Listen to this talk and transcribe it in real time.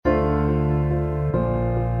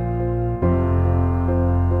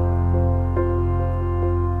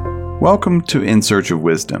Welcome to In Search of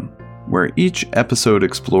Wisdom, where each episode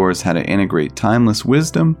explores how to integrate timeless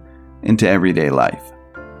wisdom into everyday life.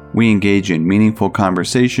 We engage in meaningful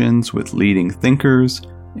conversations with leading thinkers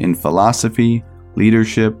in philosophy,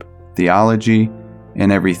 leadership, theology,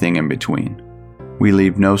 and everything in between. We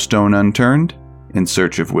leave no stone unturned in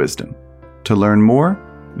search of wisdom. To learn more,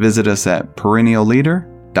 visit us at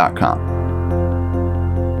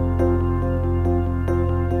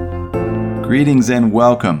perennialleader.com. Greetings and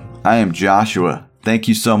welcome. I am Joshua. Thank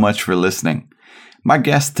you so much for listening. My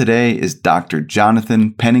guest today is Dr.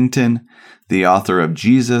 Jonathan Pennington, the author of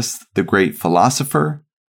Jesus, the Great Philosopher,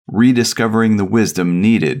 Rediscovering the Wisdom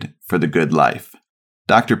Needed for the Good Life.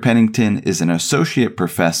 Dr. Pennington is an associate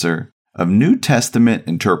professor of New Testament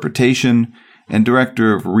interpretation and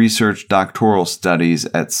director of research doctoral studies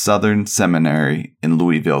at Southern Seminary in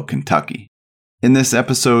Louisville, Kentucky. In this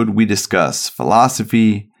episode, we discuss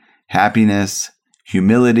philosophy, happiness,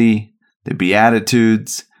 humility, the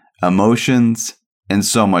Beatitudes, emotions, and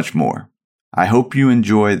so much more. I hope you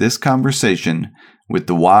enjoy this conversation with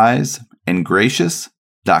the wise and gracious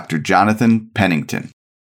Dr. Jonathan Pennington.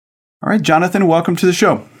 All right, Jonathan, welcome to the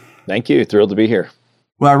show. Thank you. Thrilled to be here.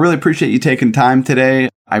 Well, I really appreciate you taking time today.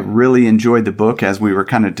 I really enjoyed the book, as we were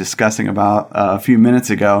kind of discussing about a few minutes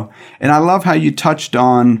ago. And I love how you touched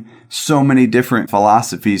on so many different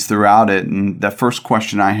philosophies throughout it. And the first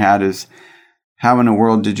question I had is, how in the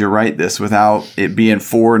world did you write this without it being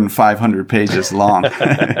 400 and 500 pages long?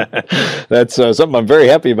 That's something I'm very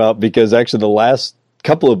happy about, because actually the last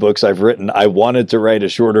couple of books I've written, I wanted to write a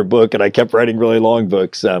shorter book, and I kept writing really long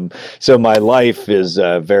books. So my life is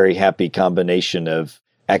a very happy combination of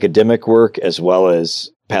academic work as well as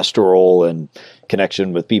pastoral and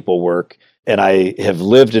connection with people work. And I have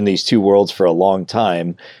lived in these two worlds for a long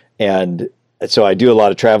time. And so I do a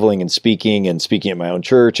lot of traveling and speaking at my own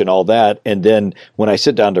church and all that. And then when I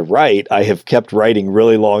sit down to write, I have kept writing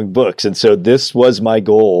really long books. And so this was my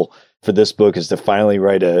goal for this book, is to finally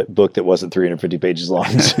write a book that wasn't 350 pages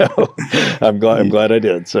long. So I'm glad I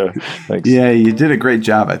did. So thanks. Yeah, you did a great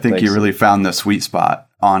job. I think Thanks. You really found the sweet spot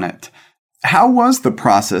on it. How was the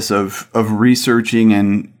process of researching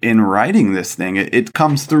and in writing this thing? It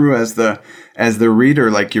comes through as the reader,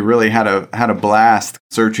 like you really had a blast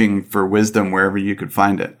searching for wisdom wherever you could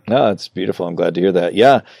find it. No, it's beautiful. I'm glad to hear that.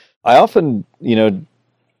 Yeah, I often,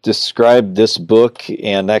 describe this book,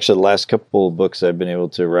 and actually the last couple of books I've been able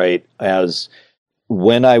to write, as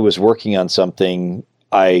when I was working on something,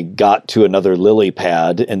 I got to another lily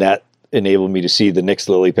pad, and that enabled me to see the next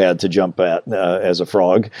lily pad to jump at as a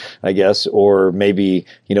frog, I guess. Or maybe,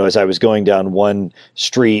 as I was going down one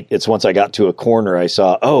street, it's once I got to a corner, I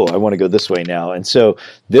saw, I want to go this way now. And so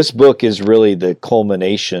this book is really the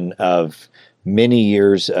culmination of many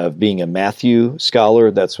years of being a Matthew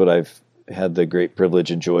scholar. That's what I've had the great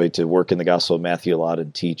privilege and joy to work in the Gospel of Matthew a lot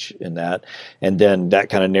and teach in that. And then that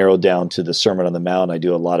kind of narrowed down to the Sermon on the Mount. I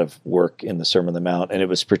do a lot of work in the Sermon on the Mount, and it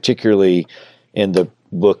was particularly in the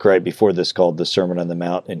book right before this called The Sermon on the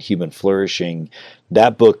Mount and Human Flourishing.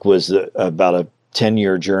 That book was about a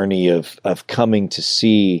 10-year journey of coming to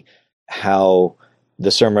see how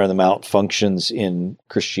the Sermon on the Mount functions in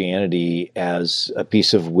Christianity as a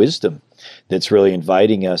piece of wisdom that's really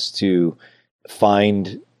inviting us to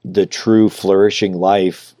find the true flourishing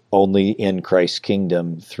life only in Christ's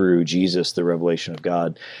kingdom through Jesus, the revelation of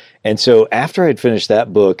God. And so after I'd finished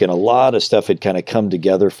that book, and a lot of stuff had kind of come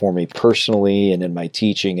together for me personally and in my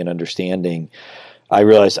teaching and understanding, I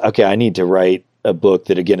realized, okay, I need to write a book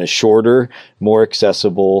that, again, is shorter, more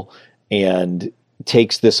accessible, and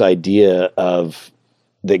takes this idea of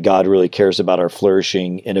that God really cares about our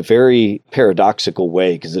flourishing in a very paradoxical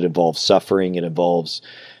way, because it involves suffering, it involves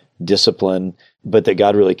discipline, but that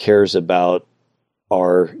God really cares about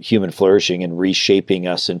our human flourishing and reshaping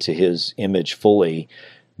us into His image fully.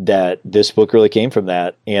 That this book really came from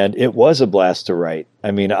that, and it was a blast to write. I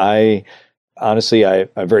mean, I'm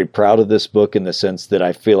very proud of this book in the sense that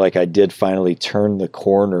I feel like I did finally turn the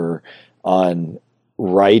corner on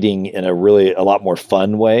writing in a lot more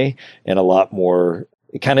fun way, and a lot more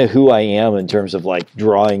kind of who I am in terms of like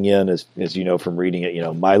drawing in, as you know from reading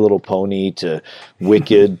it, My Little Pony to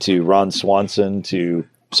Wicked to Ron Swanson to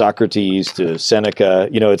Socrates to Seneca.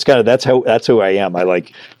 It's kind of that's who I am. I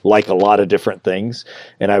like a lot of different things,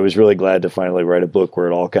 and I was really glad to finally write a book where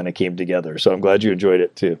it all kind of came together. So I'm glad you enjoyed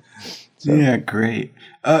it too. So. Yeah, great.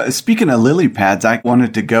 Speaking of lily pads, I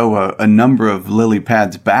wanted to go a number of lily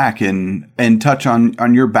pads back and touch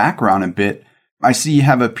on your background a bit. I see you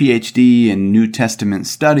have a PhD in New Testament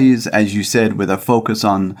studies, as you said, with a focus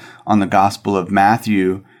on the Gospel of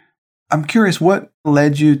Matthew. I'm curious, what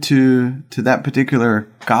led you to that particular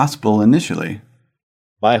gospel initially?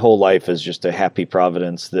 my whole life is just a happy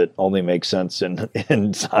providence that only makes sense in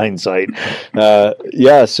hindsight.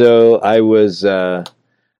 So I was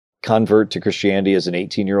convert to Christianity as an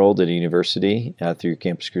 18-year-old at a university through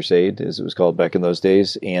Campus Crusade, as it was called back in those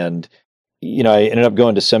days. And, I ended up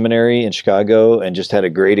going to seminary in Chicago and just had a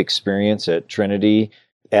great experience at Trinity.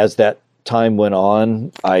 As that time went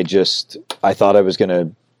on, I thought I was going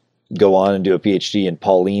to go on and do a PhD in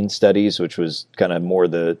Pauline studies, which was kind of more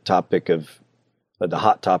the topic of the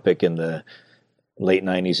hot topic in the late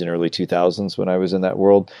 90s and early 2000s when I was in that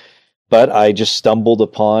world. But I just stumbled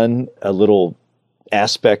upon a little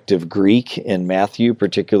aspect of Greek in Matthew,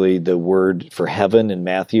 particularly the word for heaven in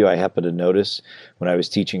Matthew. I happened to notice when I was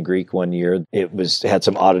teaching Greek one year, had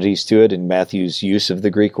some oddities to it in Matthew's use of the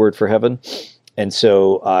Greek word for heaven. And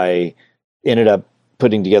so I ended up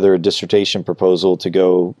putting together a dissertation proposal to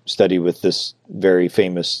go study with this very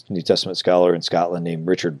famous New Testament scholar in Scotland named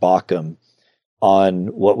Richard Bauckham on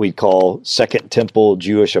what we call Second Temple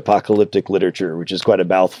Jewish apocalyptic literature, which is quite a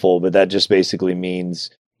mouthful, but that just basically means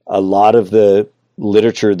a lot of the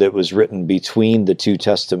literature that was written between the two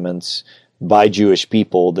testaments by Jewish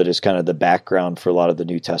people that is kind of the background for a lot of the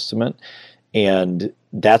New Testament. And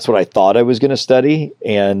that's what I thought I was going to study.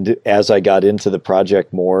 And as I got into the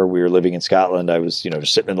project more, we were living in Scotland. I was,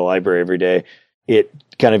 just sitting in the library every day. It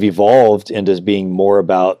kind of evolved into being more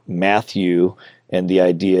about Matthew and the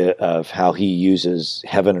idea of how he uses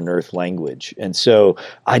heaven and earth language. And so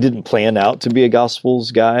I didn't plan out to be a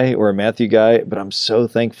Gospels guy or a Matthew guy, but I'm so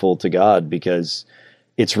thankful to God because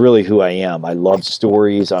it's really who I am. I love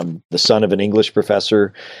stories. I'm the son of an English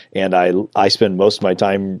professor, and I spend most of my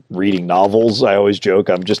time reading novels. I always joke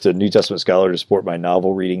I'm just a New Testament scholar to support my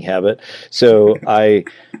novel reading habit. So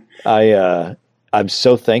I'm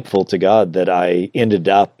so thankful to God that I ended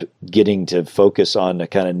up getting to focus on a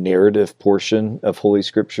kind of narrative portion of Holy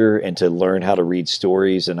Scripture and to learn how to read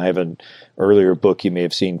stories. And I have an earlier book you may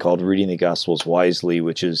have seen called Reading the Gospels Wisely,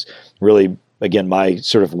 which is really, again, my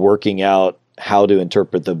sort of working out how to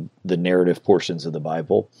interpret the narrative portions of the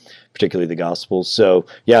Bible, particularly the Gospels. So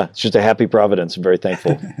yeah, it's just a happy providence. I'm very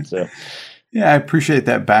thankful. So yeah, I appreciate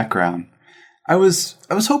that background. I was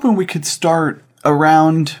hoping we could start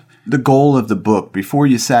around the goal of the book before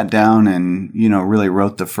you sat down and really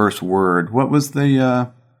wrote the first word. What was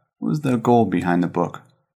the goal behind the book?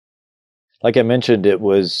 Like I mentioned, it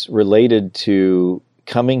was related to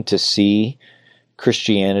coming to see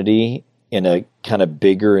Christianity in a kind of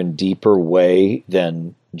bigger and deeper way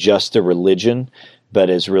than just a religion, but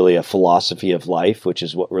as really a philosophy of life, which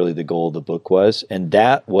is what really the goal of the book was. And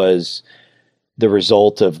that was the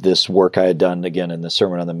result of this work I had done again in the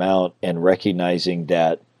Sermon on the Mount and recognizing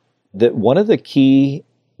that one of the key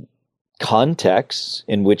contexts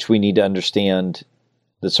in which we need to understand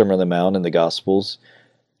the Sermon on the Mount and the Gospels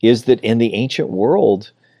is that in the ancient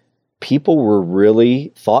world, people were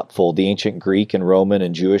really thoughtful. The ancient Greek and Roman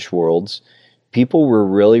and Jewish worlds, people were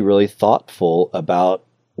really, really thoughtful about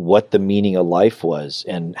what the meaning of life was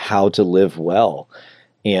and how to live well.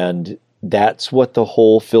 And that's what the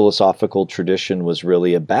whole philosophical tradition was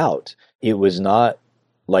really about. It was not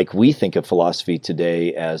like we think of philosophy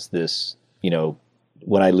today as this,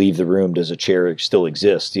 when I leave the room, does a chair still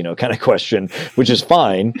exist, kind of question, which is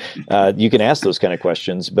fine. You can ask those kind of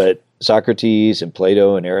questions, but Socrates and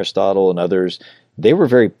Plato and Aristotle and others, they were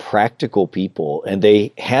very practical people, and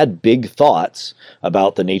they had big thoughts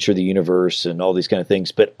about the nature of the universe and all these kind of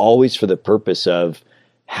things, but always for the purpose of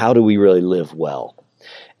how do we really live well?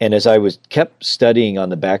 And as I kept studying on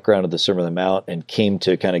the background of the Sermon on the Mount and came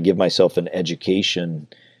to kind of give myself an education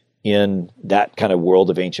in that kind of world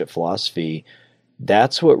of ancient philosophy,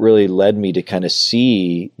 that's what really led me to kind of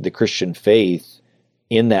see the Christian faith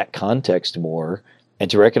in that context more, and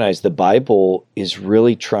to recognize the Bible is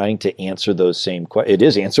really trying to answer those same it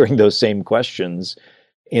is answering those same questions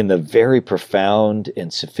in the very profound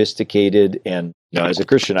and sophisticated and, as a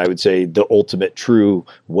Christian, I would say the ultimate true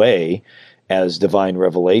way as divine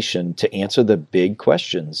revelation to answer the big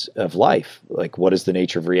questions of life. Like, what is the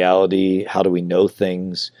nature of reality? How do we know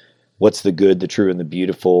things? What's the good, the true, and the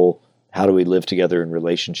beautiful? How do we live together in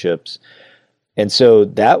relationships? And so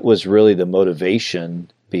that was really the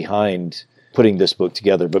motivation behind putting this book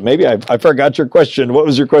together. But maybe I forgot your question. What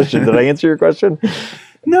was your question? Did I answer your question?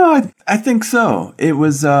 No, I think so. It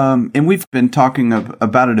was, and we've been talking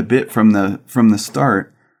about it a bit from the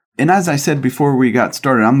start. And as I said before we got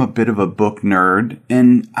started, I'm a bit of a book nerd,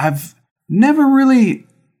 and I've never really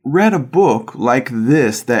read a book like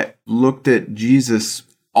this that looked at Jesus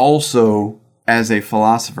also as a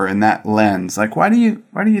philosopher in that lens. Like, why do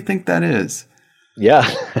you think that is? Yeah.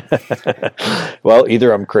 Well,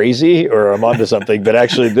 either I'm crazy or I'm onto something, but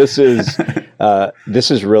actually this is,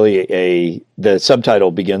 This is really the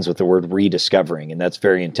subtitle begins with the word rediscovering, and that's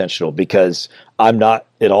very intentional because I'm not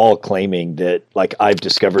at all claiming that like I've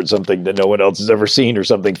discovered something that no one else has ever seen or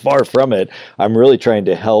something. Far from it. I'm really trying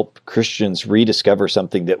to help Christians rediscover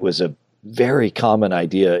something that was a very common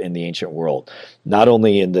idea in the ancient world. Not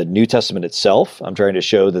only in the New Testament itself, I'm trying to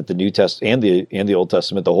show that the New Testament and the Old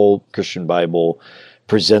Testament, the whole Christian Bible,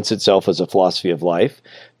 presents itself as a philosophy of life,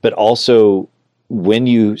 but also when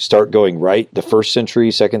you start going right, the first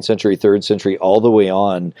century, second century, third century, all the way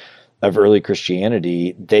on of early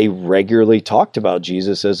Christianity, they regularly talked about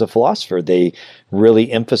Jesus as a philosopher. They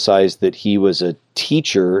really emphasized that he was a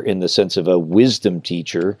teacher in the sense of a wisdom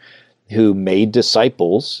teacher who made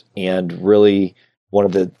disciples. And really, one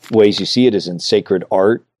of the ways you see it is in sacred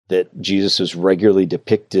art, that Jesus was regularly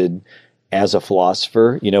depicted as a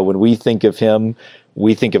philosopher. You know, when we think of him,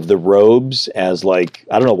 we think of the robes as like,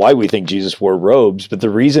 I don't know why we think Jesus wore robes, but the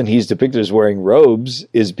reason he's depicted as wearing robes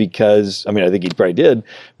is because, I mean, I think he probably did,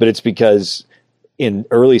 but it's because in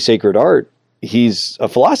early sacred art, he's a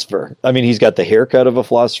philosopher. I mean, he's got the haircut of a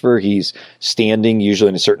philosopher. He's standing usually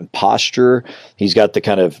in a certain posture. He's got the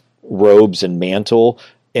kind of robes and mantle.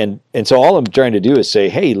 And so all I'm trying to do is say,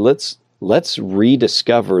 hey, let's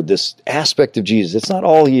rediscover this aspect of Jesus. It's not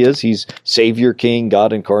all he is. He's Savior, King,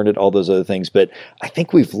 God incarnate, all those other things. But I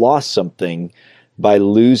think we've lost something by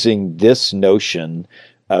losing this notion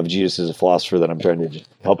of Jesus as a philosopher that I'm trying to just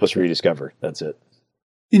help us rediscover. That's it.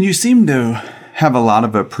 And you seem to have a lot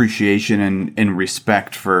of appreciation and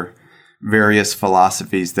respect for various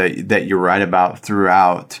philosophies that you write about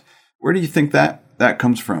throughout. Where do you think that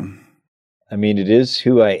comes from? I mean, it is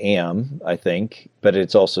who I am, I think, but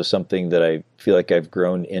it's also something that I feel like I've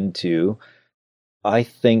grown into. I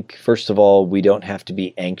think, first of all, we don't have to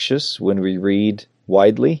be anxious when we read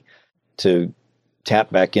widely. To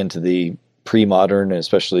tap back into the pre-modern, and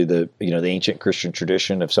especially the ancient Christian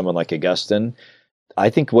tradition of someone like Augustine, I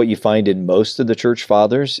think what you find in most of the church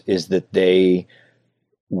fathers is that they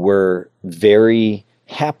were very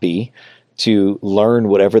happy to learn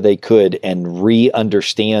whatever they could and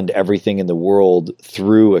re-understand everything in the world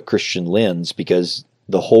through a Christian lens, because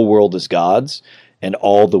the whole world is God's and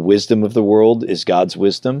all the wisdom of the world is God's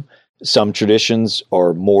wisdom. Some traditions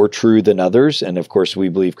are more true than others, and of course we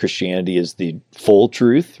believe Christianity is the full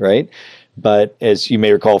truth, right? But as you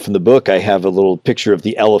may recall from the book, I have a little picture of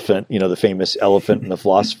the elephant, the famous elephant in the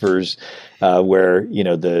philosophers, where,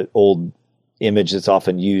 the old image that's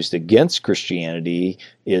often used against Christianity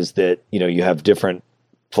is that, you have different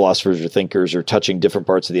philosophers or thinkers are touching different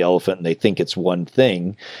parts of the elephant and they think it's one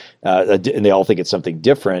thing, and they all think it's something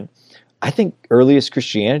different. I think earliest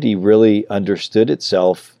Christianity really understood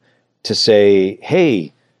itself to say,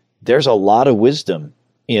 hey, there's a lot of wisdom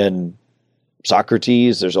in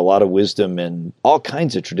Socrates, there's a lot of wisdom in all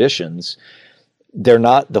kinds of traditions. They're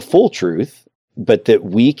not the full truth, but that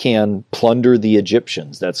we can plunder the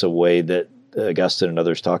Egyptians. That's a way that Augustine and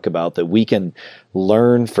others talk about, that we can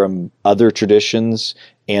learn from other traditions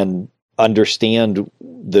and understand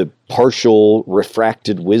the partial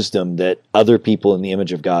refracted wisdom that other people in the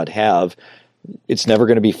image of God have. It's never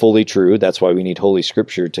going to be fully true. That's why we need Holy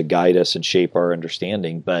Scripture to guide us and shape our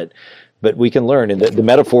understanding. But we can learn. And the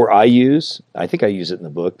metaphor I use, I think I use it in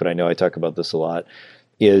the book, but I know I talk about this a lot,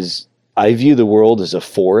 is I view the world as a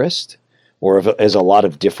forest, or as a lot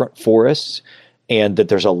of different forests, and that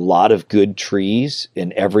there's a lot of good trees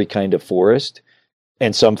in every kind of forest.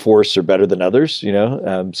 And some forests are better than others,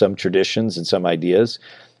 some traditions and some ideas.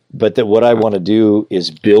 But that what I want to do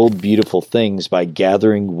is build beautiful things by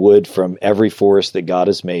gathering wood from every forest that God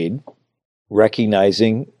has made,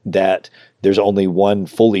 recognizing that there's only one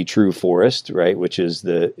fully true forest, right, which is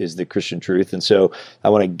the Christian truth. And so I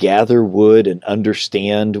want to gather wood and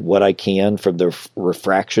understand what I can from the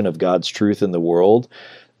refraction of God's truth in the world,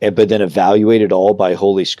 but then evaluate it all by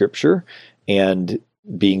Holy Scripture and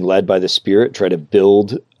being led by the Spirit, try to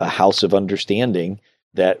build a house of understanding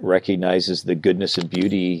that recognizes the goodness and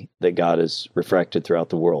beauty that God has refracted throughout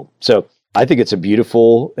the world. So I think it's a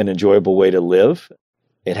beautiful and enjoyable way to live.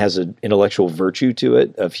 It has an intellectual virtue to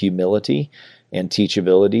it of humility and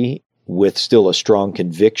teachability, with still a strong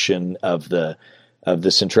conviction of the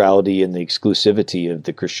centrality and the exclusivity of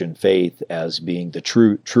the Christian faith as being the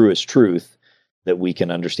truest truth that we can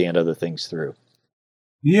understand other things through.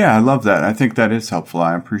 Yeah, I love that. I think that is helpful.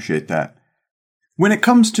 I appreciate that. When it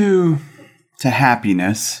comes to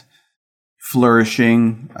happiness,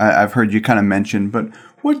 flourishing, I've heard you kind of mention, but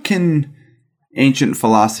what can ancient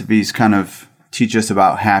philosophies kind of teach us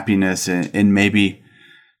about happiness and maybe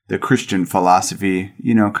the Christian philosophy,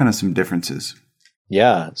 kind of some differences?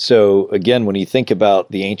 Yeah. So again, when you think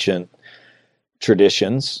about the ancient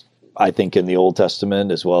traditions, I think in the Old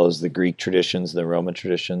Testament, as well as the Greek traditions, the Roman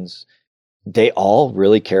traditions, they all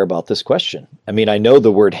really care about this question. I mean, I know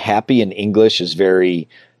the word happy in English is very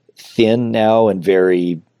thin now and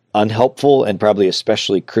very unhelpful, and probably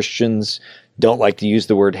especially Christians don't like to use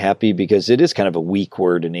the word happy because it is kind of a weak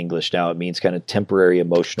word in English now. It means kind of temporary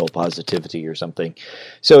emotional positivity or something.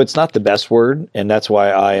 So it's not the best word, and that's why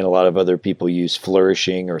I and a lot of other people use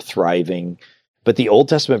flourishing or thriving. But the Old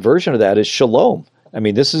Testament version of that is shalom. I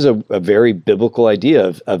mean, this is a very biblical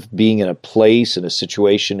idea of being in a place, in a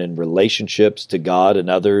situation, in relationships to God and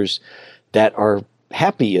others that are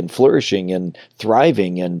happy and flourishing and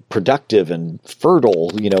thriving and productive and fertile,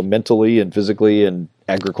 mentally and physically and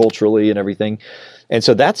agriculturally and everything. And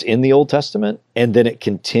so that's in the Old Testament. And then it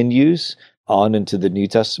continues on into the New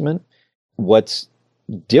Testament. What's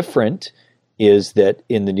different is that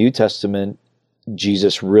in the New Testament,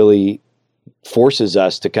 Jesus really forces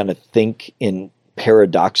us to kind of think in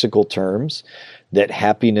paradoxical terms, that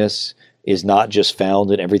happiness is not just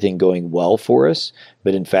found in everything going well for us,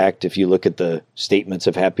 but in fact, if you look at the statements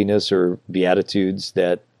of happiness or beatitudes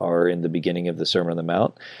that are in the beginning of the Sermon on the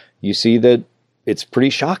Mount, you see that it's pretty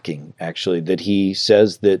shocking, actually, that he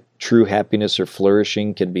says that true happiness or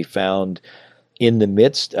flourishing can be found in the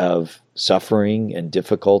midst of suffering and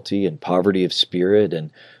difficulty and poverty of spirit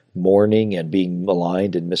and mourning and being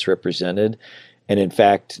maligned and misrepresented. And in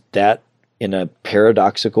fact, that in a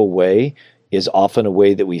paradoxical way is often a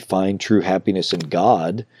way that we find true happiness in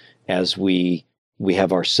God as we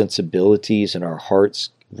have our sensibilities and our hearts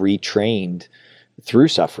retrained through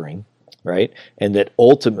suffering, right? And that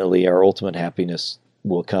ultimately our ultimate happiness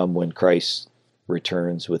will come when Christ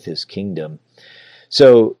returns with his kingdom.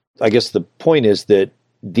 So I guess the point is that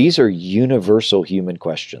these are universal human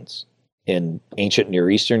questions. In ancient Near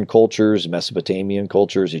Eastern cultures, Mesopotamian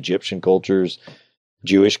cultures, Egyptian cultures,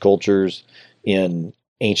 Jewish cultures, in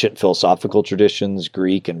ancient philosophical traditions,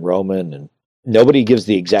 Greek and Roman, and nobody gives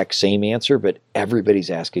the exact same answer, but everybody's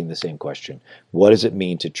asking the same question. What does it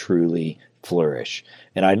mean to truly flourish?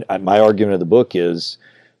 And my argument of the book is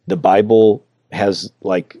the Bible has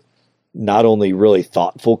not only really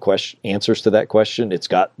thoughtful answers to that question, it's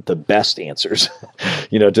got the best answers,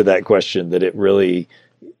 to that question, that it really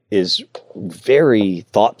is very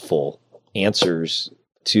thoughtful answers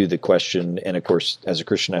to the question. And of course, as a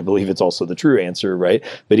Christian, I believe it's also the true answer, right?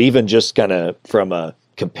 But even just kind of from a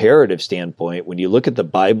comparative standpoint, when you look at the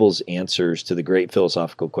Bible's answers to the great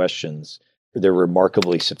philosophical questions, they're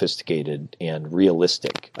remarkably sophisticated and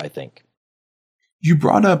realistic, I think. You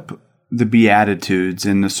brought up the Beatitudes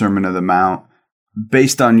in the Sermon on the Mount.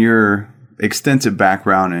 Based on your extensive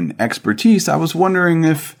background and expertise, I was wondering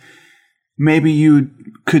if maybe you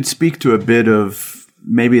could speak to a bit of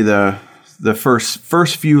maybe the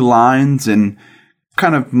first few lines and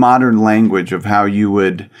kind of modern language of how you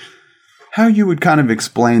would kind of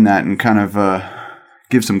explain that and kind of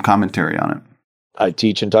give some commentary on it. I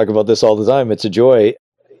teach and talk about this all the time. It's a joy.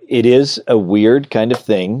 It is a weird kind of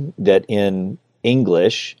thing that in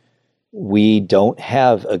English, we don't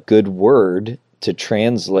have a good word to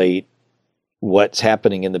translate what's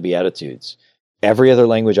happening in the Beatitudes. Every other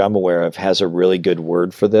language I'm aware of has a really good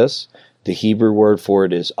word for this. The Hebrew word for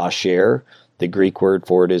it is asher. The Greek word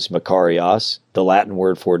for it is makarios. The Latin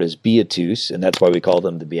word for it is beatus, and that's why we call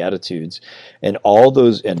them the Beatitudes. And all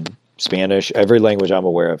those, and Spanish, every language I'm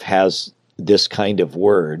aware of has this kind of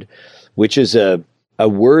word, which is a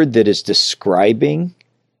word that is describing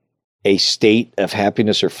a state of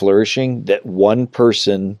happiness or flourishing that one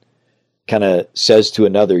person kind of says to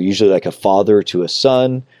another, usually like a father to a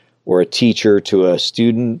son, or a teacher to a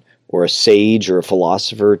student, or a sage or a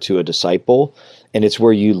philosopher to a disciple. And it's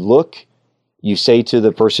where you say to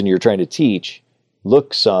the person you're trying to teach,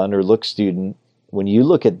 look, son, or look, student, when you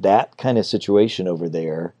look at that kind of situation over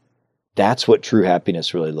there, that's what true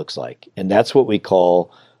happiness really looks like. And that's what we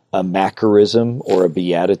call a macarism or a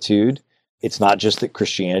beatitude. It's not just that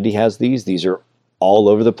Christianity has these are all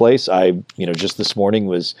over the place. I, just this morning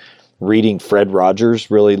was reading Fred Rogers,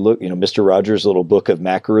 Mr. Rogers' little book of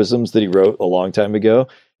macarisms that he wrote a long time ago.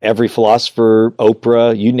 Every philosopher,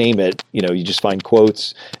 Oprah, you name it, you just find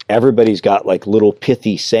quotes. Everybody's got like little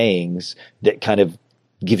pithy sayings that kind of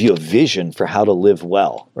give you a vision for how to live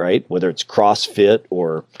well, right? Whether it's CrossFit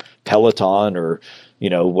or Peloton or,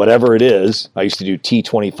 whatever it is. I used to do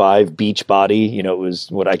T25 Beachbody. It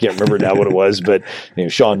was I can't remember now what it was, but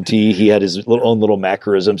Sean T, he had his own little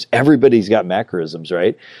macarisms. Everybody's got macarisms,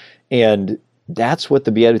 right? And that's what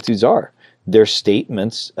the Beatitudes are. They're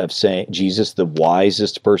statements of saying Jesus, the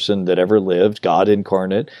wisest person that ever lived, God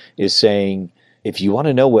incarnate, is saying, if you want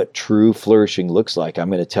to know what true flourishing looks like, I'm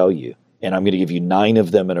going to tell you. And I'm going to give you 9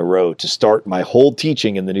 of them in a row to start my whole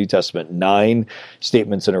teaching in the New Testament, 9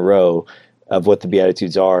 statements in a row of what the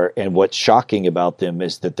Beatitudes are. And what's shocking about them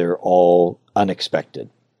is that they're all unexpected.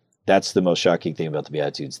 That's the most shocking thing about the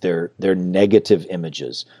Beatitudes. They're negative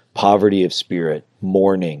images: poverty of spirit,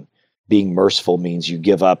 mourning. Being merciful means you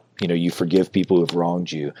give up, you forgive people who have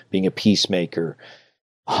wronged you. Being a peacemaker,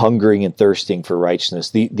 hungering and thirsting for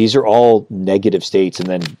righteousness. These are all negative states. And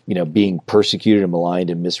then, being persecuted and maligned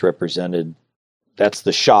and misrepresented. That's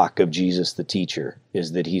the shock of Jesus, the teacher,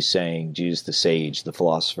 is that he's saying, Jesus, the sage, the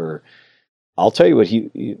philosopher, I'll tell you what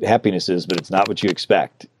happiness is, but it's not what you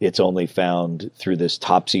expect. It's only found through this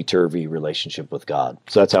topsy-turvy relationship with God.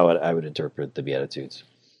 So that's how I would interpret the Beatitudes.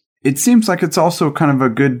 It seems like it's also kind of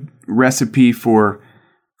a good recipe for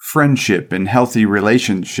friendship and healthy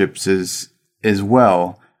relationships as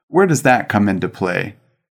well. Where does that come into play?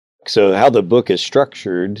 So how the book is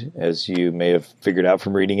structured, as you may have figured out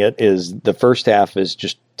from reading it, is the first half is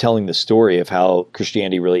just telling the story of how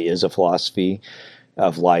Christianity really is a philosophy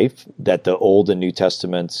of life, that the Old and New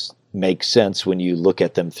Testaments make sense when you look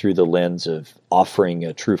at them through the lens of offering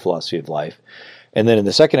a true philosophy of life. And then in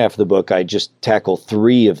the second half of the book, I just tackle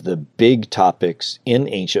 3 of the big topics in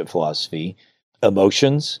ancient philosophy: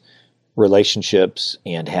 emotions, relationships,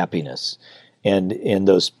 and happiness. And in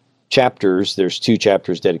those chapters, there's 2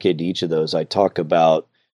 chapters dedicated to each of those. I talk about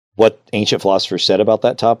what ancient philosophers said about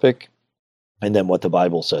that topic, and then what the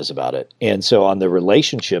Bible says about it. And so on the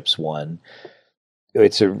relationships one,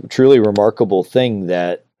 it's a truly remarkable thing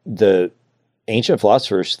that the ancient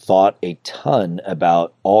philosophers thought a ton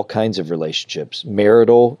about all kinds of relationships.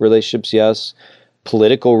 Marital relationships, yes.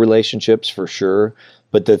 Political relationships, for sure.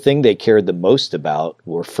 But the thing they cared the most about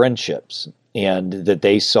were friendships. And that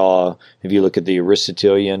they saw, if you look at the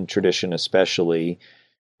Aristotelian tradition especially,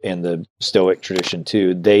 and the Stoic tradition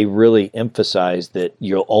too, they really emphasized that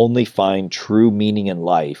you'll only find true meaning in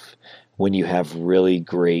life when you have really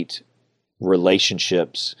great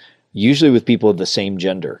relationships, usually with people of the same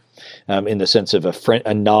gender, in the sense of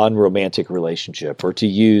a non-romantic relationship. Or to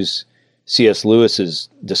use C.S. Lewis's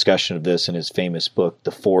discussion of this in his famous book,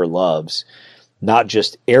 The Four Loves, not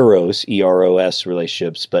just eros, E-R-O-S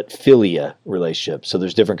relationships, but philia relationships. So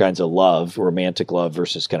there's different kinds of love, romantic love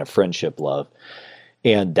versus kind of friendship love.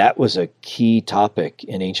 And that was a key topic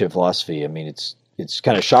in ancient philosophy. I mean, it's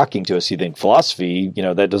kind of shocking to us. You think philosophy,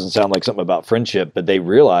 that doesn't sound like something about friendship, but they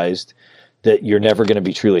realized that you're never going to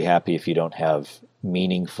be truly happy if you don't have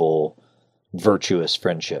meaningful, virtuous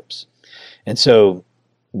friendships. And so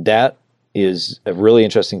that is a really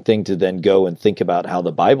interesting thing to then go and think about how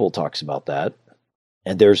the Bible talks about that.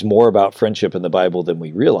 And there's more about friendship in the Bible than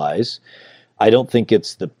we realize. I don't think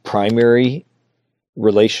it's the primary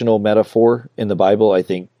relational metaphor in the Bible. I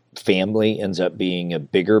think family ends up being a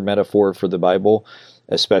bigger metaphor for the Bible,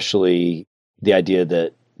 especially the idea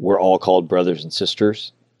that we're all called brothers and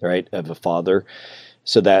sisters, right, of a father.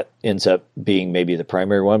 So that ends up being maybe the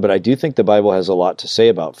primary one. But I do think the Bible has a lot to say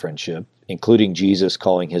about friendship, including Jesus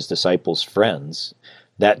calling his disciples friends.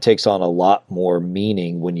 That takes on a lot more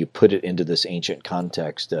meaning when you put it into this ancient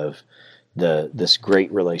context of this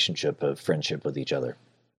great relationship of friendship with each other.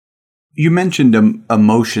 You mentioned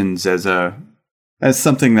emotions as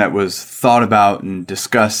something that was thought about and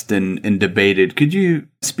discussed and debated. Could you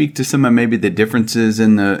speak to some of maybe the differences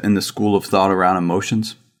in the school of thought around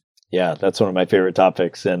emotions? Yeah, that's one of my favorite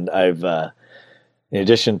topics. And I've, in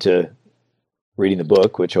addition to reading the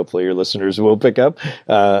book, which hopefully your listeners will pick up,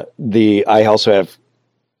 I also have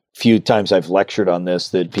few times I've lectured on this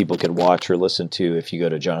that people can watch or listen to if you go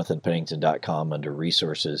to jonathanpennington.com under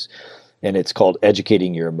resources. And it's called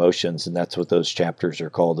Educating Your Emotions. And that's what those chapters are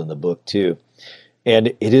called in the book too. And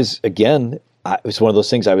it is, again, it was one of those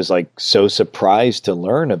things I was like so surprised to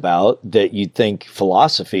learn about, that you'd think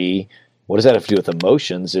philosophy, what does that have to do with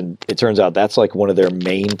emotions? And it turns out that's like one of their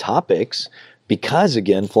main topics, because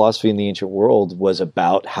again, philosophy in the ancient world was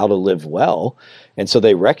about how to live well. And so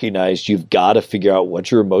they recognized you've got to figure out what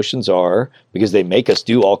your emotions are, because they make us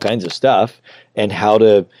do all kinds of stuff, and how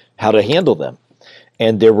to handle them.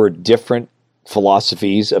 And there were different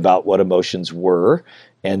philosophies about what emotions were,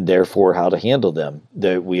 and therefore how to handle them.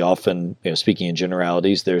 We often, speaking in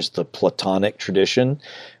generalities, there's the Platonic tradition,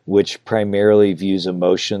 which primarily views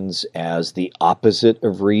emotions as the opposite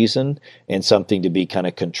of reason and something to be kind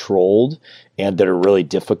of controlled, and that are really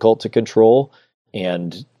difficult to control.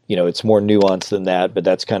 And, it's more nuanced than that, but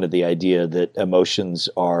that's kind of the idea, that emotions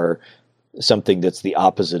are something that's the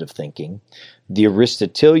opposite of thinking. The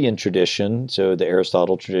Aristotelian tradition, so the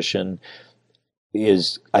Aristotle tradition,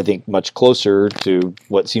 is, I think, much closer to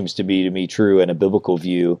what seems to me true in a biblical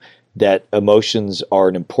view, that emotions are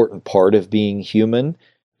an important part of being human,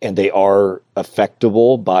 and they are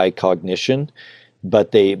affectable by cognition, by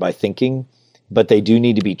thinking, but they do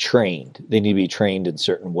need to be trained. They need to be trained in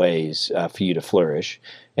certain ways for you to flourish.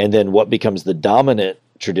 And then what becomes the dominant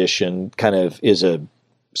tradition kind of is a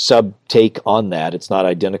sub take on that. It's not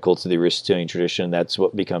identical to the Aristotelian tradition. That's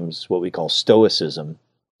what becomes what we call Stoicism,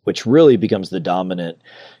 which really becomes the dominant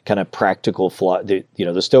kind of practical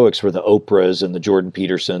the Stoics were the Oprahs and the Jordan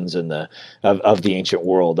Petersons and of the ancient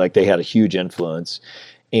world. Like, they had a huge influence.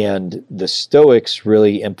 And the Stoics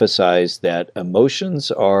really emphasized that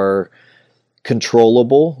emotions are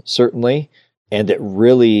controllable, certainly, and that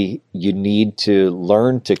really you need to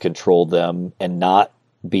learn to control them and not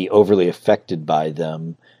be overly affected by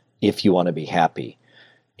them if you want to be happy.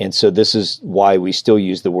 And so this is why we still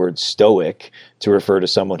use the word stoic to refer to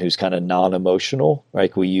someone who's kind of non-emotional.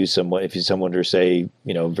 Like, we use someone, if you someone to say,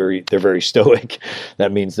 they're very stoic,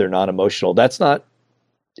 that means they're non-emotional. That's not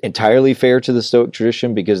entirely fair to the Stoic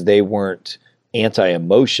tradition, because they weren't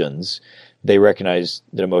anti-emotions. They recognized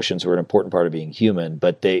that emotions were an important part of being human,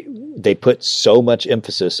 but they put so much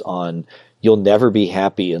emphasis on you'll never be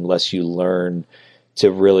happy unless you learn to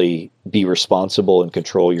really be responsible and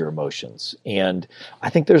control your emotions. And I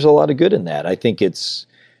think there's a lot of good in that.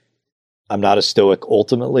 I'm not a Stoic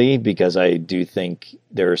ultimately, because I do think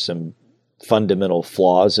there are some fundamental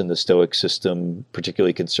flaws in the Stoic system,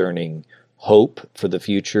 particularly concerning hope for the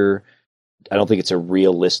future. I don't think it's a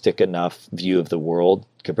realistic enough view of the world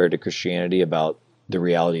compared to Christianity about the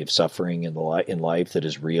reality of suffering in life that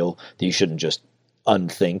is real, that you shouldn't just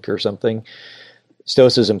unthink or something.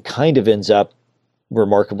 Stoicism kind of ends up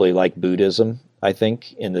remarkably like Buddhism, I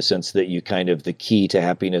think, in the sense that the key to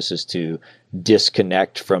happiness is to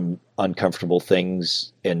disconnect from uncomfortable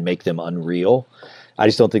things and make them unreal. I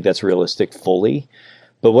just don't think that's realistic fully.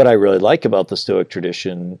 But what I really like about the Stoic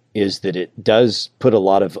tradition is that it does put a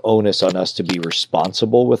lot of onus on us to be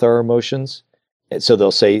responsible with our emotions. And so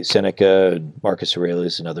they'll say, Seneca and Marcus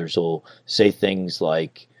Aurelius and others will say things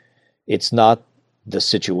like, it's not the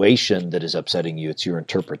situation that is upsetting you, it's your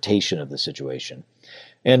interpretation of the situation.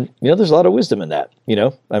 And, there's a lot of wisdom in that,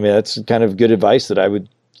 that's kind of good advice that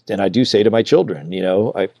I do say to my children,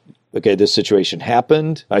 okay, this situation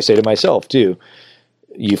happened. I say to myself too,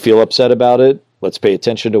 you feel upset about it. Let's pay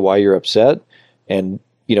attention to why you're upset and,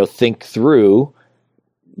 think through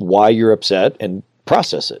why you're upset and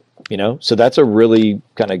process it, So that's a really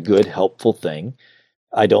kind of good, helpful thing.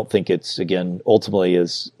 I don't think it's, again, ultimately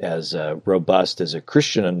as robust as a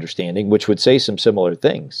Christian understanding, which would say some similar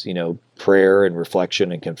things, prayer and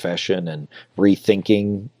reflection and confession and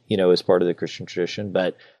rethinking, as part of the Christian tradition.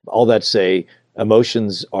 But all that to say,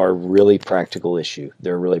 emotions are a really practical issue.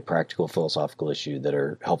 They're a really practical philosophical issue that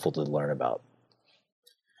are helpful to learn about.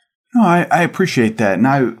 No, I appreciate that.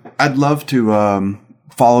 And I'd love to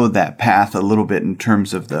follow that path a little bit in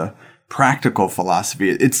terms of the practical philosophy.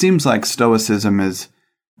 It seems like Stoicism is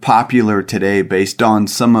popular today based on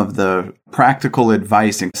some of the practical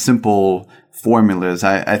advice and simple formulas.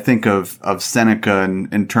 I think of Seneca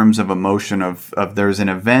in terms of emotion of there's an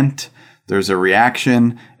event, there's a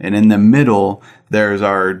reaction, and in the middle, there's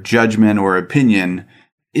our judgment or opinion.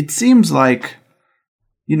 It seems like,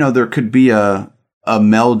 there could be a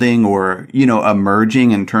melding or, a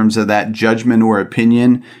merging in terms of that judgment or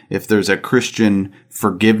opinion. If there's a Christian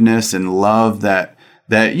forgiveness and love that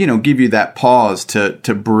give you that pause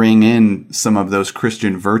to bring in some of those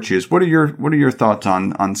Christian virtues. What are your thoughts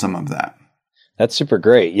on some of that? That's super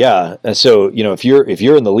great. Yeah. And so, if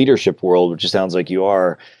you're in the leadership world, which it sounds like you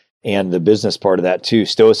are, and the business part of that too,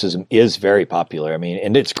 Stoicism is very popular.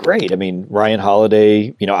 And it's great. Ryan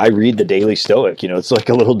Holiday, I read the Daily Stoic, it's like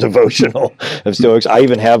a little devotional of Stoics. I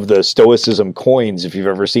even have the Stoicism coins. If you've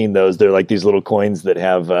ever seen those, they're like these little coins that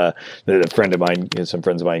have, that a friend of mine, some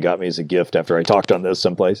friends of mine got me as a gift after I talked on this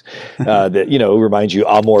someplace, that, reminds you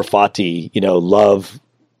amor fati,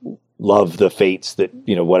 love the fates that,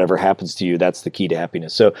 whatever happens to you, that's the key to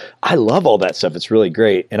happiness. So I love all that stuff. It's really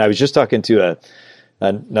great. And I was just talking to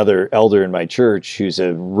another elder in my church who's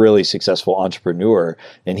a really successful entrepreneur,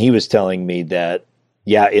 and he was telling me that,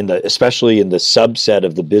 especially in the subset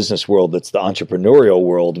of the business world that's the entrepreneurial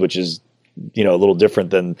world, which is, a little different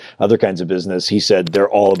than other kinds of business. He said they're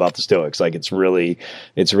all about the Stoics. Like, it's really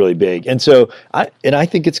big. And so I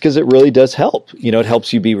think it's because it really does help. It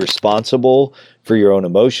helps you be responsible for your own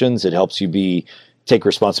emotions. It helps you take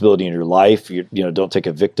responsibility in your life. Don't take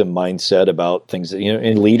a victim mindset about things that,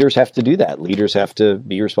 and leaders have to do that. Leaders have to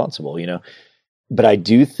be responsible, But I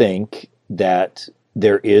do think that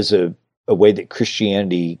there is a way that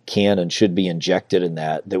Christianity can and should be injected in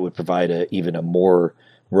that would provide even a more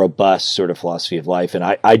robust sort of philosophy of life. And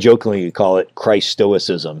I jokingly call it Christ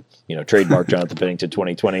Stoicism, trademark Jonathan Pennington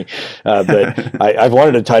 2020. But I've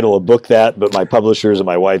wanted to title a book that, but my publishers and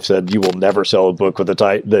my wife said, you will never sell a book with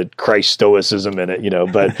the Christ Stoicism in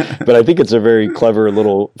it, but I think it's a very clever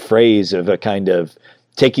little phrase of a kind of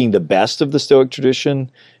taking the best of the Stoic tradition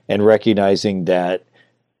and recognizing that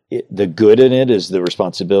the good in it is the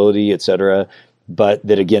responsibility, et cetera, but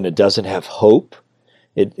that, again, it doesn't have hope,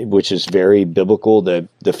 which is very biblical, the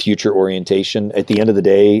future orientation. At the end of the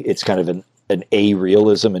day, it's kind of an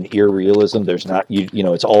a-realism, an irrealism. There's not,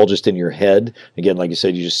 it's all just in your head. Again, like you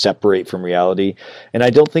said, you just separate from reality. And I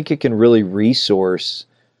don't think it can really resource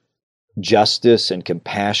justice and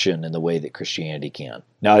compassion in the way that Christianity can.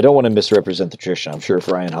 Now, I don't want to misrepresent the tradition. I'm sure if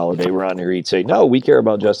Ryan Holiday were on here, he'd say, no, we care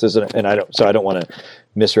about justice. And I don't want to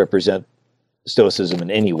misrepresent Stoicism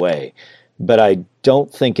in any way. But I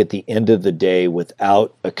don't think at the end of the day,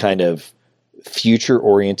 without a kind of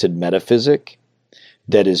future-oriented metaphysic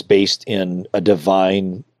that is based in a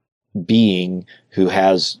divine being who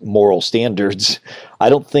has moral standards, I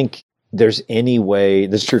don't think there's any way,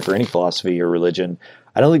 this is true for any philosophy or religion,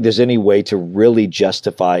 I don't think there's any way to really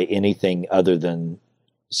justify anything other than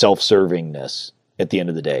self-servingness at the end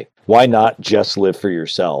of the day. Why not just live for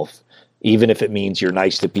yourself, even if it means you're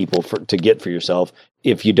nice to people to get for yourself?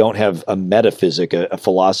 If you don't have a metaphysic, a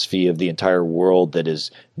philosophy of the entire world that is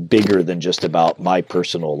bigger than just about my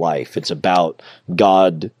personal life, it's about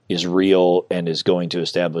God is real and is going to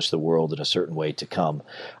establish the world in a certain way to come.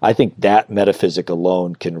 I think that metaphysic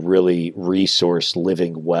alone can really resource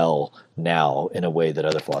living well now in a way that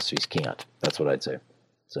other philosophies can't. That's what I'd say.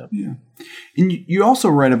 So, yeah. And you also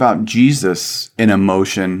write about Jesus in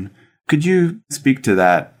emotion. Could you speak to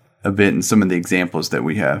that a bit in some of the examples that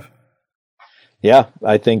we have? Yeah,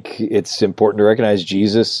 I think it's important to recognize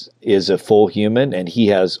Jesus is a full human and he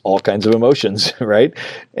has all kinds of emotions, right?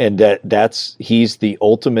 And he's the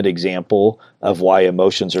ultimate example of why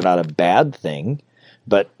emotions are not a bad thing,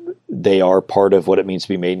 but they are part of what it means to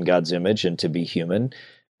be made in God's image and to be human.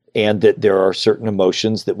 And that there are certain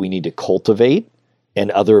emotions that we need to cultivate and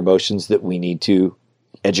other emotions that we need to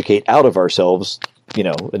educate out of ourselves,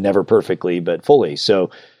 never perfectly, but fully. So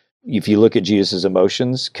if you look at Jesus'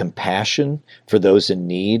 emotions, compassion for those in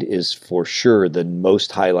need is for sure the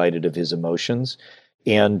most highlighted of his emotions.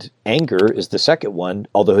 And anger is the second one,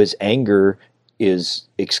 although his anger is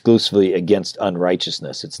exclusively against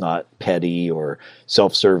unrighteousness. It's not petty or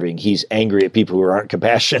self-serving. He's angry at people who aren't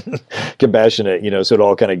compassionate, so it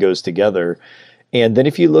all kind of goes together. And then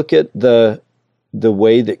if you look at the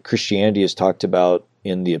way that Christianity is talked about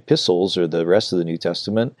in the epistles or the rest of the New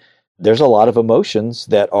Testament, there's a lot of emotions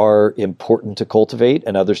that are important to cultivate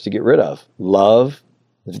and others to get rid of. Love,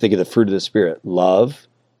 if you think of the fruit of the Spirit, love,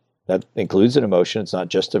 that includes an emotion. It's not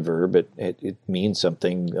just a verb. It means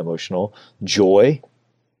something emotional. Joy,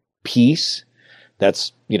 peace,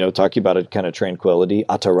 that's, talking about a kind of tranquility.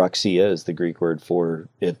 Ataraxia is the Greek word for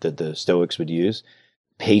it that the Stoics would use.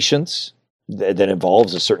 Patience, that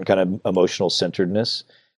involves a certain kind of emotional centeredness.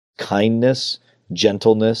 Kindness,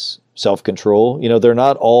 gentleness, self-control. They're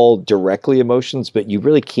not all directly emotions, but you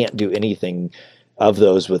really can't do anything of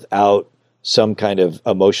those without some kind of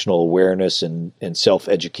emotional awareness and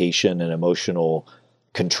self-education and emotional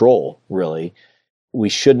control, really. We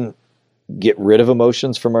shouldn't get rid of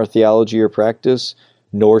emotions from our theology or practice,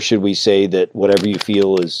 nor should we say that whatever you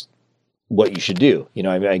feel is what you should do.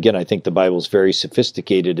 Again, I think the Bible is very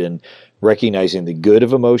sophisticated in recognizing the good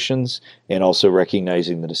of emotions and also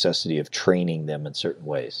recognizing the necessity of training them in certain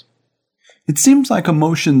ways. It seems like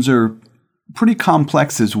emotions are pretty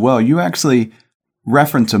complex as well. You actually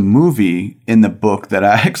reference a movie in the book that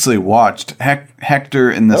I actually watched, Hector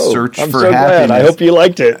and the Search for so Happiness. Glad. I hope you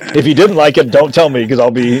liked it. If you didn't like it, don't tell me because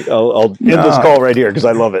I'll end this call right here because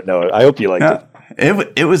I love it. No, I hope you liked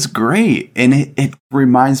it. It was great. And it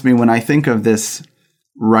reminds me when I think of this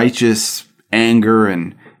righteous anger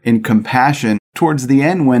and compassion towards the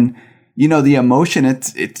end when, the emotion,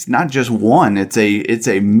 it's not just one, it's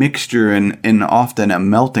a mixture and often a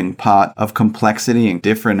melting pot of complexity and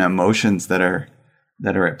different emotions that are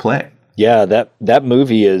at play. Yeah, that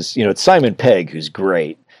movie is, it's Simon Pegg, who's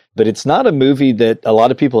great, but it's not a movie that a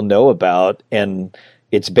lot of people know about. And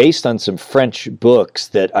it's based on some French books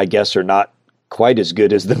that I guess are not quite as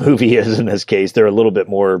good as the movie is in this case. They're a little bit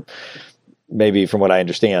more, maybe from what I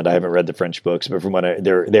understand, I haven't read the French books, but from what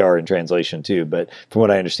they are in translation too. But from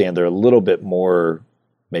what I understand, they're a little bit more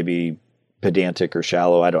maybe pedantic or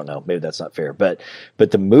shallow. I don't know. Maybe that's not fair. But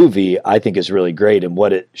the movie I think is really great. And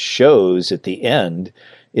what it shows at the end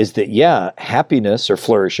is that, happiness or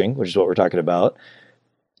flourishing, which is what we're talking about,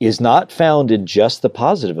 is not found in just the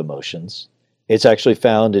positive emotions. It's actually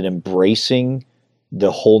found in embracing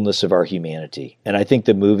the wholeness of our humanity. And I think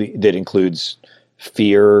the movie that includes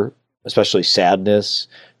fear, especially sadness,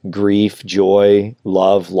 grief, joy,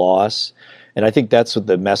 love, loss. And I think that's what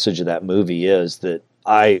the message of that movie is, that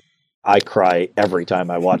I cry every time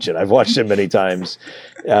I watch it. I've watched it many times,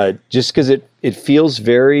 just because it feels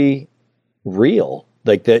very real.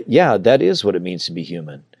 Like that, yeah, that is what it means to be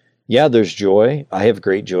human. Yeah, there's joy. I have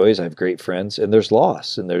great joys. I have great friends. And there's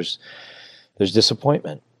loss. And there's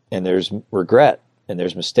disappointment. And there's regret. And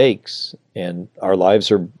there's mistakes. And our lives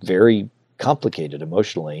are very complicated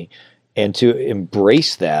emotionally. And to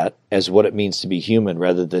embrace that as what it means to be human,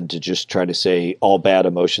 rather than to just try to say all bad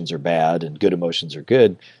emotions are bad and good emotions are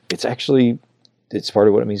good, it's part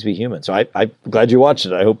of what it means to be human. So I'm glad you watched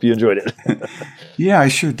it. I hope you enjoyed it. Yeah, I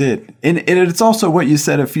sure did. And it's also what you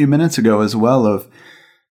said a few minutes ago as well, of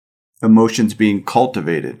emotions being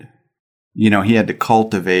cultivated. He had to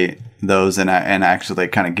cultivate those and actually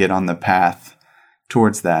kind of get on the path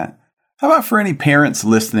towards that. How about for any parents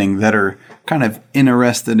listening that are kind of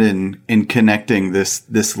interested in connecting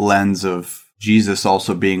this lens of Jesus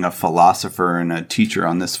also being a philosopher and a teacher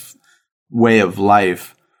on this way of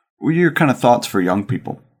life? What are your kind of thoughts for young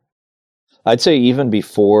people? I'd say even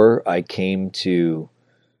before I came to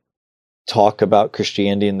talk about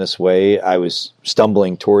Christianity in this way, I was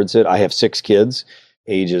stumbling towards it. I have 6 kids,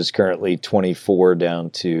 ages currently 24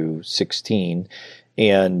 down to 16.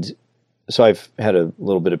 And so I've had a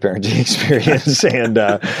little bit of parenting experience, and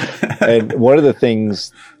one of the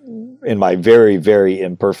things in my very, very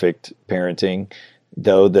imperfect parenting,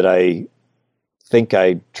 though, that I think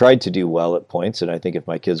I tried to do well at points, and I think if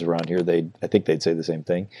my kids were around here, I think they'd say the same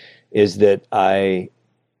thing, is that I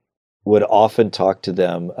would often talk to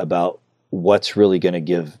them about what's really going to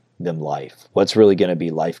give them life, what's really going to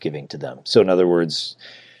be life-giving to them. So in other words,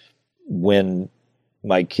 when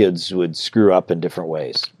my kids would screw up in different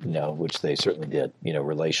ways, which they certainly did,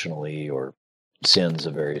 relationally, or sins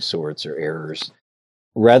of various sorts or errors,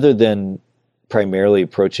 rather than primarily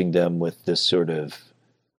approaching them with this sort of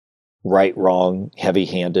right-wrong,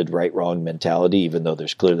 heavy-handed right-wrong mentality, even though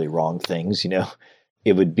there's clearly wrong things,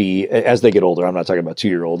 it would be, as they get older, I'm not talking about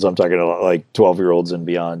 2-year-olds, I'm talking about like 12-year-olds and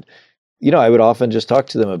beyond. I would often just talk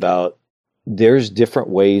to them about, there's different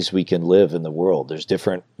ways we can live in the world. There's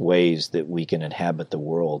different ways that we can inhabit the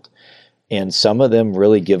world. And some of them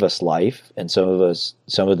really give us life, and some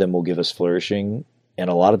of them will give us flourishing, and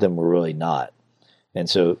a lot of them will really not. And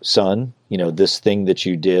so, son, this thing that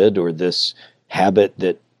you did, or this habit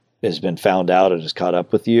that has been found out and has caught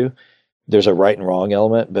up with you, there's a right and wrong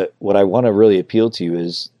element. But what I want to really appeal to you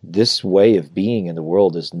is this way of being in the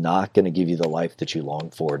world is not going to give you the life that you long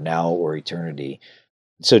for now or eternity.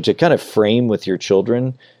 So to kind of frame with your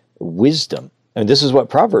children wisdom, and this is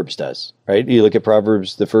what Proverbs does, right? You look at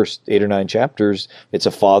Proverbs, the first 8 or 9 chapters, it's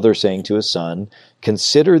a father saying to his son,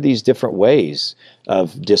 consider these different ways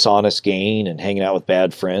of dishonest gain and hanging out with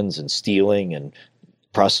bad friends and stealing and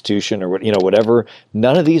prostitution, or whatever.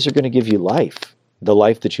 None of these are going to give you life, the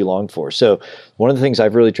life that you long for. So one of the things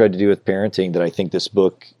I've really tried to do with parenting, that I think this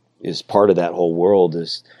book is part of that whole world,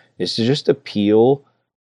 is to just appeal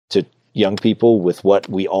to young people with what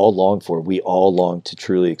we all long for. We all long to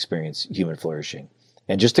truly experience human flourishing,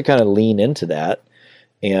 and just to kind of lean into that,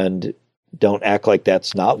 and don't act like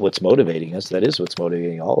that's not what's motivating us. That is what's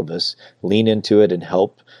motivating all of us. Lean into it and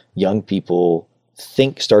help young people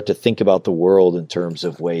start to think about the world in terms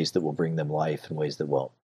of ways that will bring them life and ways that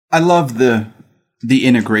won't. I love the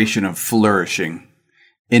integration of flourishing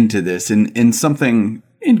into this, in something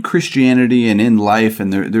in Christianity and in life,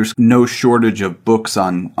 and there's no shortage of books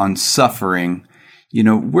on suffering.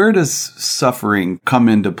 Where does suffering come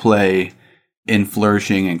into play in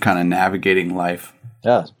flourishing and kind of navigating life?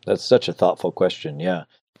 Yeah, that's such a thoughtful question. Yeah.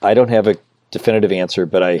 I don't have a definitive answer,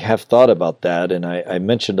 but I have thought about that. And I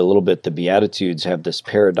mentioned a little bit, the Beatitudes have this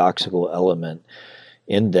paradoxical element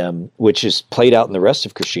in them, which is played out in the rest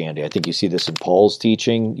of Christianity. I think you see this in Paul's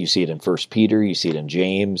teaching. You see it in 1 Peter. You see it in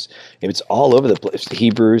James. It's all over the place.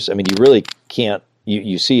 Hebrews. I mean, you really can't,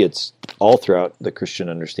 you see it's all throughout the Christian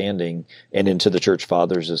understanding and into the church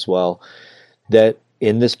fathers as well, that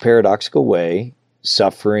in this paradoxical way,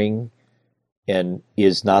 suffering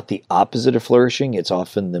is not the opposite of flourishing. It's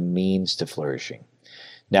often the means to flourishing.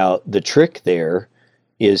 Now, the trick there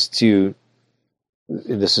is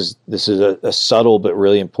this is a subtle but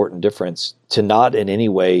really important difference, to not in any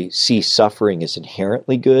way see suffering as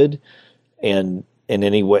inherently good, and in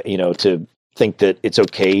any way, to think that it's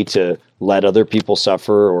okay to let other people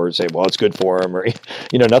suffer, or say, well, it's good for them, or,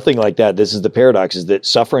 nothing like that. This is the paradox, is that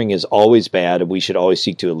suffering is always bad, and we should always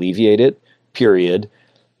seek to alleviate it, period.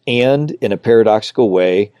 And in a paradoxical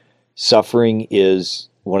way, suffering is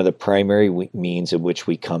one of the primary means in which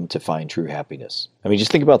we come to find true happiness. I mean,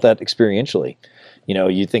 just think about that experientially.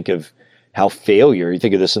 You think of how failure, you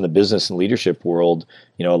think of this in the business and leadership world,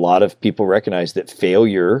 a lot of people recognize that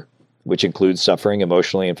failure, which includes suffering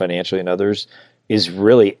emotionally and financially and others, is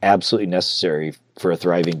really absolutely necessary for a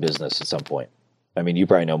thriving business at some point. I mean, you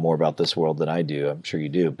probably know more about this world than I do. I'm sure you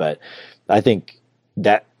do. But I think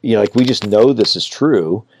that, we just know this is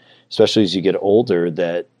true, especially as you get older,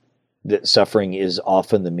 that suffering is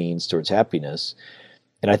often the means towards happiness.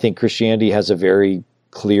 And I think Christianity has a very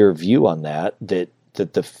clear view on that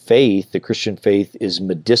the Christian faith is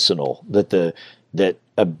medicinal, that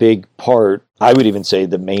a big part, I would even say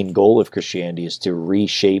the main goal of Christianity is to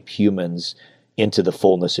reshape humans into the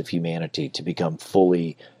fullness of humanity, to become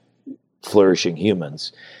fully flourishing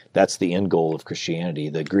humans. That's the end goal of Christianity.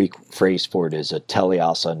 The Greek phrase for it is a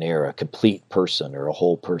teleos aner, a complete person or a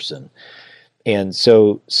whole person. And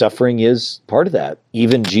so suffering is part of that.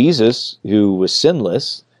 Even Jesus, who was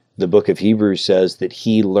sinless, the book of Hebrews says that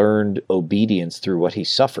he learned obedience through what he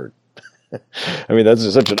suffered. I mean,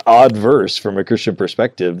 that's such an odd verse from a Christian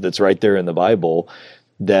perspective that's right there in the Bible,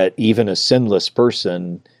 that even a sinless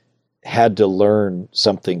person had to learn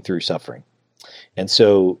something through suffering. And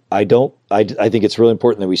so I think it's really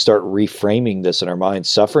important that we start reframing this in our minds.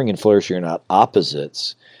 Suffering and flourishing are not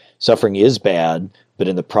opposites. Suffering is bad, but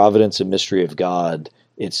in the providence and mystery of God,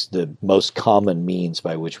 it's the most common means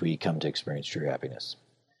by which we come to experience true happiness.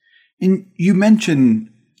 And you mentioned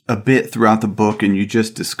a bit throughout the book, and you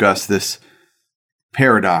just discussed this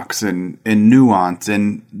paradox and nuance,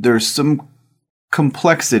 and there's some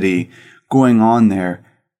complexity going on there.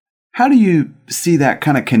 How do you see that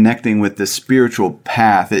kind of connecting with the spiritual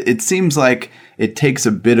path? It seems like it takes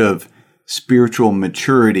a bit of spiritual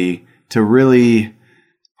maturity to really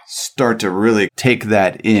start to really take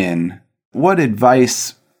that in. What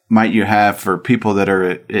advice might you have for people that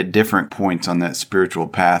are at different points on that spiritual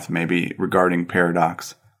path, maybe regarding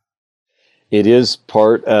paradox? It is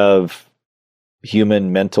part of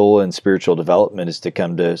human mental and spiritual development is to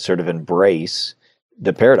come to sort of embrace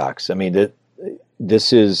the paradox. I mean,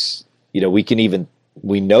 this is,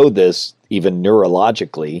 we know this even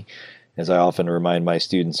neurologically, as I often remind my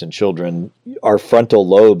students and children, our frontal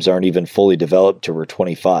lobes aren't even fully developed till we're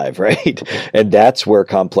 25, right? And that's where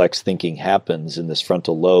complex thinking happens, in this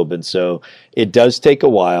frontal lobe. And so it does take a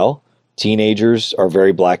while. Teenagers are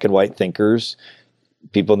very black and white thinkers.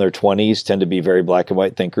 People in their 20s tend to be very black and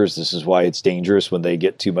white thinkers. This is why it's dangerous when they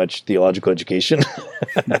get too much theological education.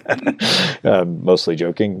 Mostly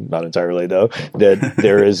joking, not entirely though, that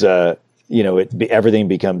there is everything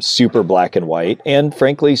becomes super black and white. And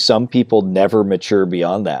frankly, some people never mature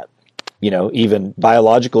beyond that. Even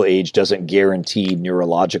biological age doesn't guarantee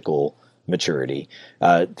neurological maturity.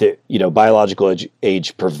 Biological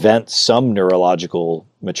age prevents some neurological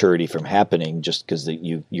maturity from happening just because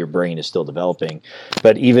your brain is still developing.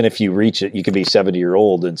 But even if you reach it, you can be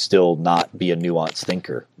 70-year-old and still not be a nuanced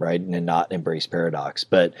thinker, right? And not embrace paradox.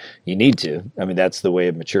 But you need to. I mean, that's the way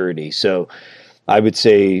of maturity. So I would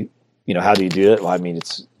say, how do you do it? Well, I mean,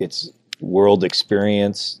 it's world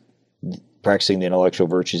experience, practicing the intellectual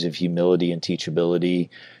virtues of humility and teachability.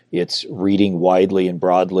 It's reading widely and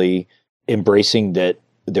broadly, embracing that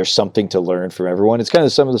there's something to learn from everyone. It's kind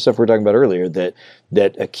of some of the stuff we were talking about earlier, that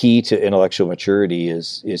a key to intellectual maturity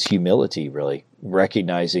is humility, really.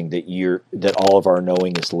 Recognizing that all of our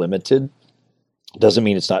knowing is limited. Doesn't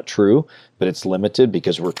mean it's not true, but it's limited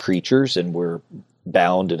because we're creatures and we're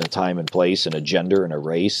bound in a time and place and a gender and a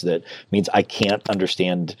race. That means I can't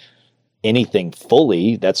understand anything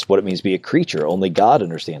fully. That's what it means to be a creature. Only God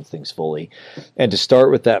understands things fully. And to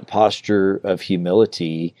start with that posture of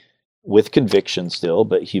humility, with conviction still,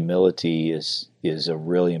 but humility is a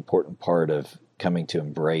really important part of coming to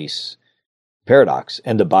embrace paradox.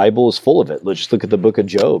 And the Bible is full of it. Let's just look at the book of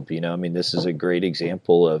Job. This is a great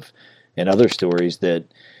example of, and other stories, that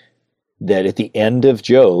at the end of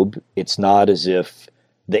Job, it's not as if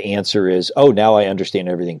the answer is, oh, now I understand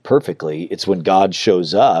everything perfectly. It's when God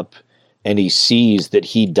shows up and he sees that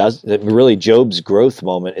that really Job's growth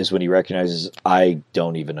moment is when he recognizes, I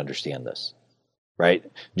don't even understand this. Right?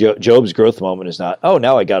 Job's growth moment is not, oh,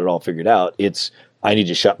 now I got it all figured out. It's, I need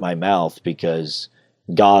to shut my mouth because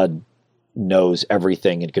God knows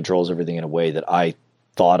everything and controls everything in a way that I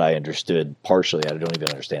thought I understood partially. I don't even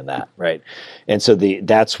understand that. Right. And so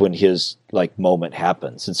that's when his moment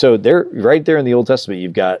happens. And so right there in the Old Testament,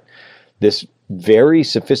 you've got this very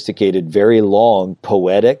sophisticated, very long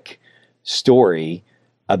poetic story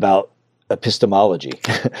about epistemology,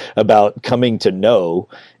 about coming to know.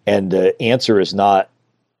 And the answer is not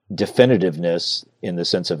definitiveness. in the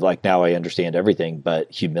sense of like, now I understand everything,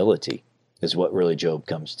 but humility is what really Job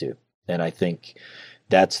comes to. And I think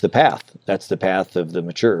that's the path. That's the path of the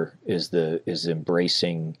mature, is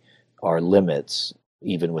embracing our limits,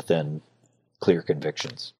 even within clear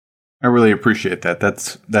convictions. I really appreciate that.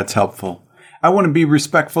 That's helpful. I want to be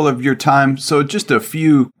respectful of your time. So just a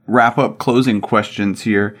few wrap-up closing questions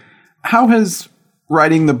here. How has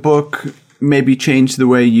writing the book maybe changed the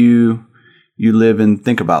way you live and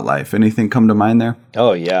think about life? Anything come to mind there?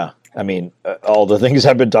 Oh, yeah. I mean, all the things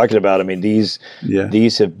I've been talking about, I mean, these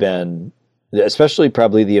have been, especially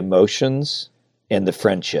probably the emotions and the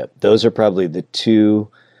friendship. Those are probably the two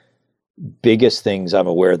biggest things I'm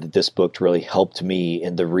aware that this book really helped me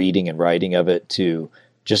in the reading and writing of it to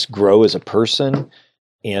just grow as a person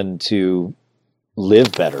and to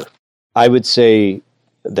live better. I would say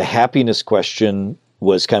the happiness question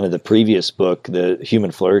was kind of the previous book, the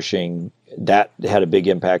Human Flourishing. That had a big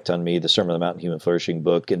impact on me, the Sermon on the Mount and Human Flourishing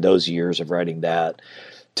book, in those years of writing that,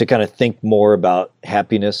 to kind of think more about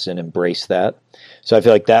happiness and embrace that. So I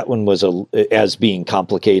feel like that one was as being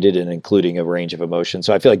complicated and including a range of emotions.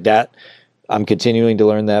 So I feel like that I'm continuing to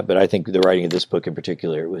learn that, but I think the writing of this book in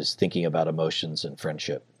particular was thinking about emotions and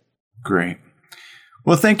friendship. Great.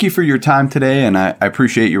 Well, thank you for your time today, and I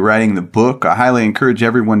appreciate you writing the book. I highly encourage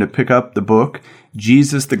everyone to pick up the book,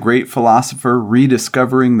 Jesus, the Great Philosopher,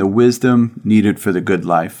 Rediscovering the Wisdom Needed for the Good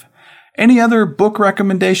Life. Any other book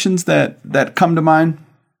recommendations that come to mind?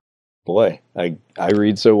 Boy, I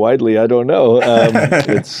read so widely, I don't know.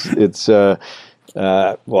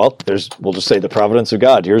 Well, we'll just say The Providence of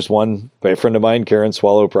God. Here's one by a friend of mine, Karen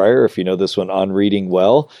Swallow Pryor. If you know this one, On Reading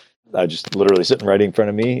Well, I just literally sitting right in front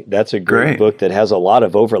of me. That's a great book that has a lot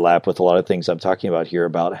of overlap with a lot of things I'm talking about here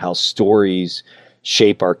about how stories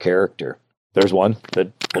shape our character. There's one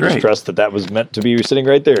that we'll just trust that was meant to be sitting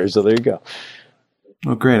right there. So there you go.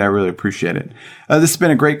 Well, great. I really appreciate it. This has been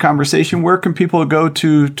a great conversation. Where can people go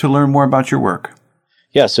to learn more about your work?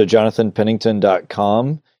 Yeah, so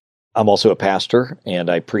jonathanpennington.com. I'm also a pastor, and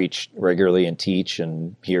I preach regularly and teach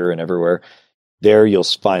and here and everywhere. There you'll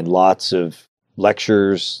find lots of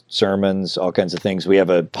lectures, sermons, all kinds of things. We have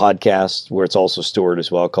a podcast where it's also stored as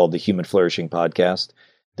well called the Human Flourishing Podcast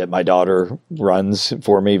that my daughter runs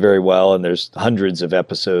for me very well. And there's hundreds of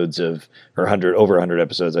episodes over 100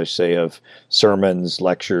 episodes, I should say, of sermons,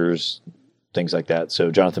 lectures, things like that. So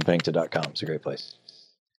jonathanpennington.com is a great place.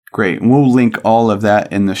 Great. We'll link all of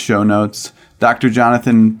that in the show notes. Dr.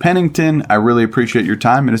 Jonathan Pennington, I really appreciate your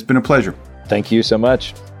time, and it's been a pleasure. Thank you so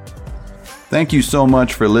much. Thank you so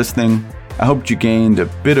much for listening. I hope you gained a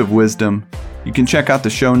bit of wisdom. You can check out the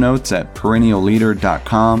show notes at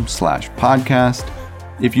perennialleader.com/podcast.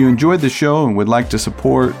 If you enjoyed the show and would like to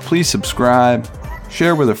support, please subscribe,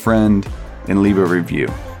 share with a friend, and leave a review.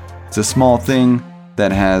 It's a small thing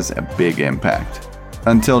that has a big impact.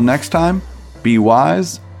 Until next time, be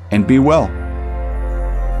wise and be well.